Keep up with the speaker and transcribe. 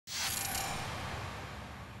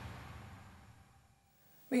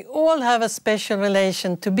We all have a special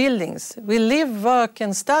relation to buildings. We live, work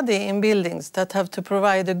and study in buildings that have to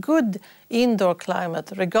provide a good indoor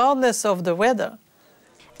climate, regardless of the weather.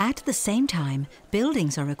 At the same time,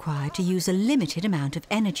 buildings are required to use a limited amount of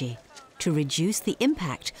energy to reduce the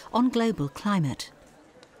impact on global climate.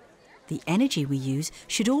 The energy we use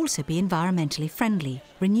should also be environmentally friendly,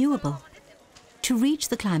 renewable. To reach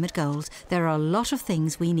the climate goals, there are a lot of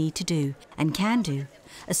things we need to do and can do,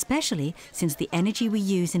 especially since the energy we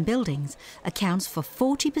use in buildings accounts for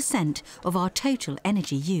 40% of our total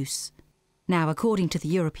energy use. Now, according to the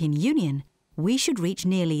European Union, we should reach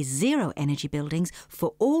nearly zero energy buildings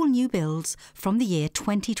for all new builds from the year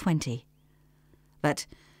 2020. But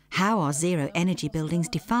how are zero energy buildings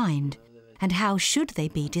defined, and how should they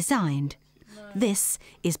be designed? This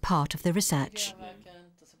is part of the research.